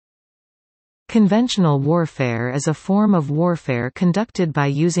Conventional warfare is a form of warfare conducted by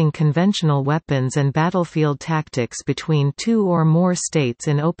using conventional weapons and battlefield tactics between two or more states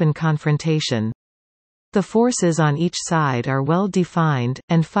in open confrontation. The forces on each side are well defined,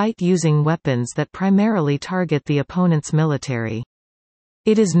 and fight using weapons that primarily target the opponent's military.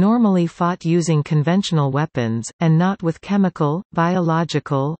 It is normally fought using conventional weapons, and not with chemical,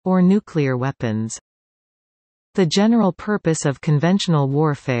 biological, or nuclear weapons. The general purpose of conventional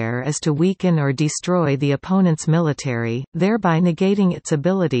warfare is to weaken or destroy the opponent's military, thereby negating its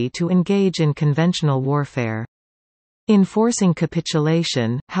ability to engage in conventional warfare. In forcing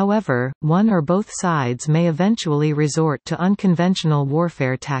capitulation, however, one or both sides may eventually resort to unconventional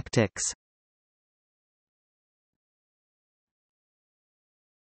warfare tactics.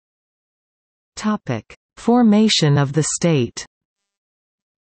 Formation of the state.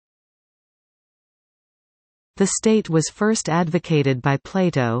 The state was first advocated by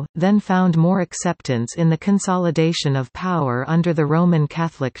Plato, then found more acceptance in the consolidation of power under the Roman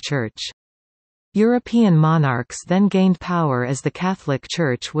Catholic Church. European monarchs then gained power as the Catholic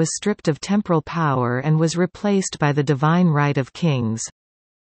Church was stripped of temporal power and was replaced by the divine right of kings.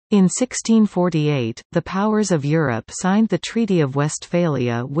 In 1648, the powers of Europe signed the Treaty of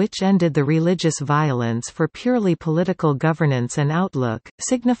Westphalia, which ended the religious violence for purely political governance and outlook,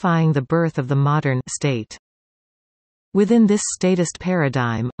 signifying the birth of the modern state. Within this statist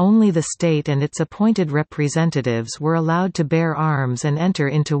paradigm, only the state and its appointed representatives were allowed to bear arms and enter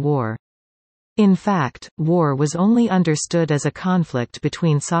into war. In fact, war was only understood as a conflict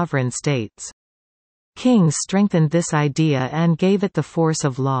between sovereign states. Kings strengthened this idea and gave it the force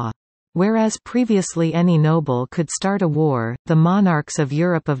of law. Whereas previously any noble could start a war, the monarchs of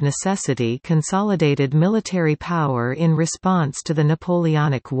Europe of necessity consolidated military power in response to the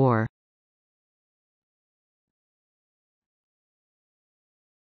Napoleonic War.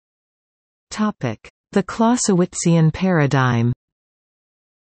 The Clausewitzian paradigm.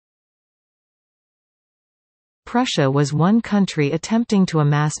 Prussia was one country attempting to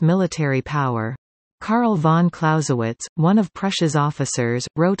amass military power. Karl von Clausewitz, one of Prussia's officers,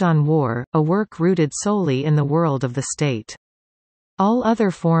 wrote on war, a work rooted solely in the world of the state. All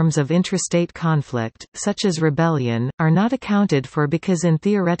other forms of intrastate conflict, such as rebellion, are not accounted for because in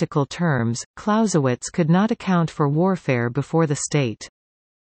theoretical terms, Clausewitz could not account for warfare before the state.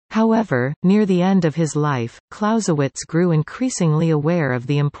 However, near the end of his life, Clausewitz grew increasingly aware of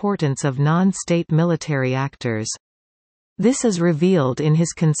the importance of non-state military actors. This is revealed in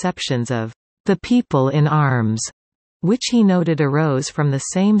his conceptions of the people in arms, which he noted arose from the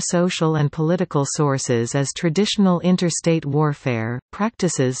same social and political sources as traditional interstate warfare.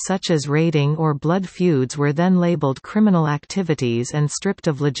 Practices such as raiding or blood feuds were then labeled criminal activities and stripped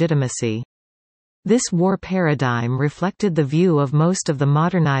of legitimacy. This war paradigm reflected the view of most of the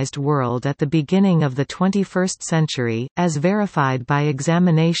modernized world at the beginning of the 21st century, as verified by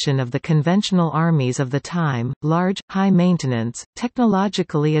examination of the conventional armies of the time, large, high-maintenance,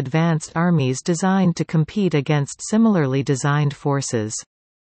 technologically advanced armies designed to compete against similarly designed forces.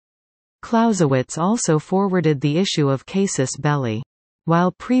 Clausewitz also forwarded the issue of casus belli.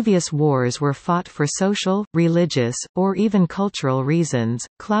 While previous wars were fought for social, religious, or even cultural reasons,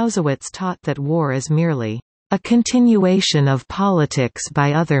 Clausewitz taught that war is merely a continuation of politics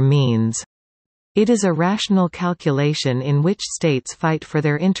by other means. It is a rational calculation in which states fight for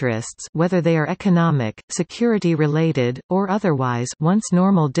their interests, whether they are economic, security-related, or otherwise, once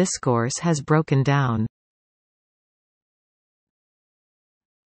normal discourse has broken down.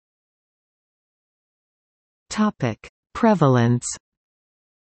 Prevalence.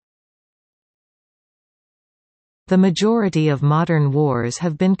 The majority of modern wars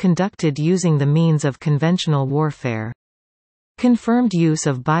have been conducted using the means of conventional warfare. Confirmed use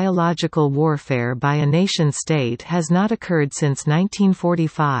of biological warfare by a nation-state has not occurred since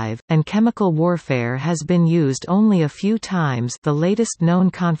 1945, and chemical warfare has been used only a few times, the latest known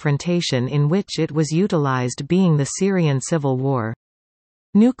confrontation in which it was utilized being the Syrian Civil War.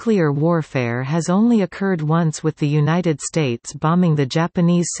 Nuclear warfare has only occurred once, with the United States bombing the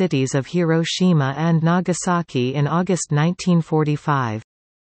Japanese cities of Hiroshima and Nagasaki in August 1945.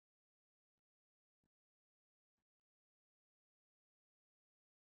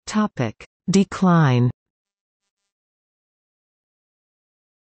 Decline.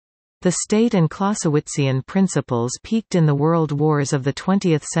 The state and Clausewitzian principles peaked in the world wars of the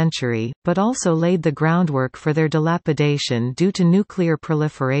 20th century, but also laid the groundwork for their dilapidation due to nuclear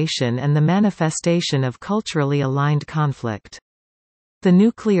proliferation and the manifestation of culturally aligned conflict. The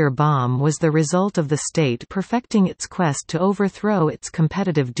nuclear bomb was the result of the state perfecting its quest to overthrow its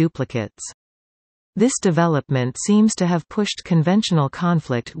competitive duplicates. This development seems to have pushed conventional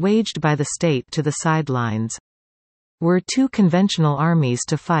conflict waged by the state to the sidelines. Were two conventional armies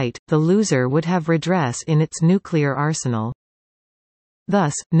to fight, the loser would have redress in its nuclear arsenal.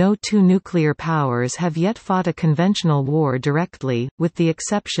 Thus, no two nuclear powers have yet fought a conventional war directly, with the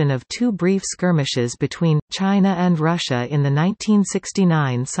exception of two brief skirmishes between China and Russia in the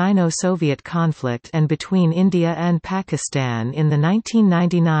 1969 Sino-Soviet conflict and between India and Pakistan in the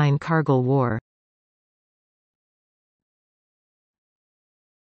 1999 Kargil War.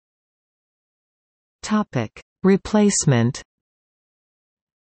 Replacement.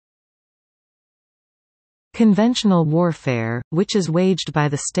 Conventional warfare, which is waged by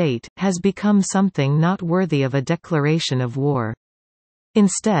the state, has become something not worthy of a declaration of war.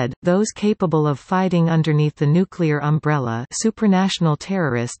 Instead, those capable of fighting underneath the nuclear umbrella, supranational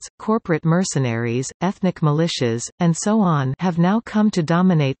terrorists, corporate mercenaries, ethnic militias, and so on, have now come to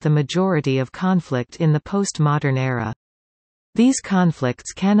dominate the majority of conflict in the postmodern era. These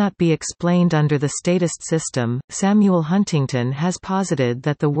conflicts cannot be explained under the statist system. Samuel Huntington has posited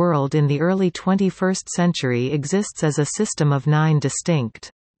that the world in the early 21st century exists as a system of 9 distinct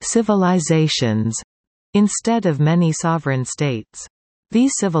civilizations, instead of many sovereign states.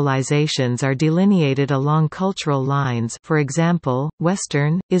 These civilizations are delineated along cultural lines, for example,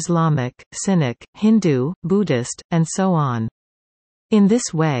 Western, Islamic, Cynic, Hindu, Buddhist, and so on. In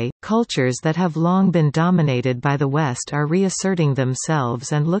this way, cultures that have long been dominated by the West are reasserting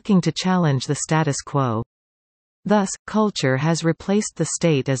themselves and looking to challenge the status quo. Thus, culture has replaced the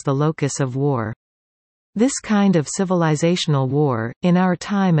state as the locus of war. This kind of civilizational war, in our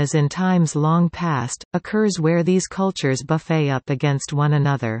time as in times long past, occurs where these cultures buffet up against one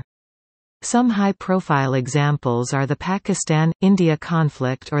another. Some high-profile examples are the Pakistan-India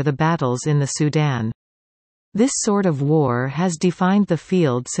conflict or the battles in the Sudan. This sort of war has defined the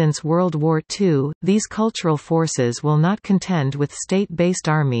field since World War II. These cultural forces will not contend with state-based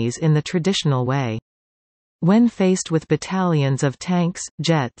armies in the traditional way. When faced with battalions of tanks,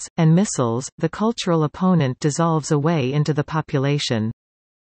 jets, and missiles, the cultural opponent dissolves away into the population.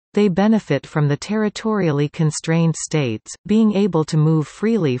 They benefit from the territorially constrained states, being able to move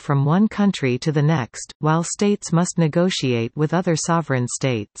freely from one country to the next, while states must negotiate with other sovereign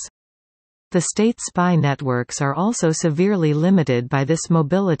states. The state spy networks are also severely limited by this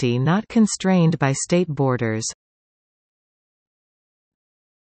mobility, not constrained by state borders.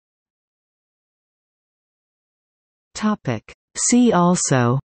 See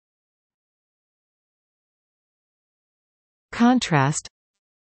also: Contrast,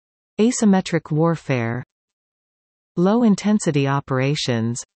 asymmetric warfare, low-intensity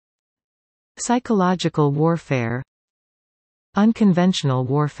operations, psychological warfare, unconventional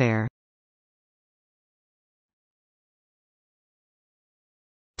warfare.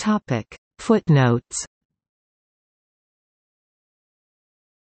 Footnotes.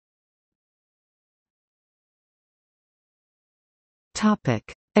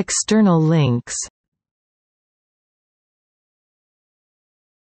 External links.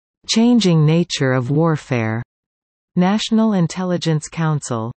 Changing Nature of Warfare. National Intelligence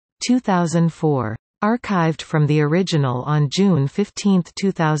Council. 2004. Archived from the original on June 15,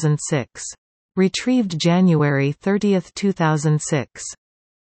 2006. Retrieved January 30, 2006.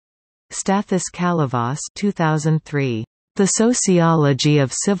 Stathis Kalavas 2003. The Sociology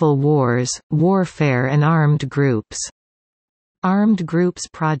of Civil Wars, Warfare and Armed Groups. Armed Groups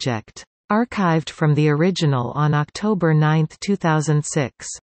Project. Archived from the original on October 9, 2006.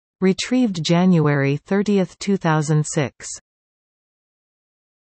 Retrieved January 30, 2006.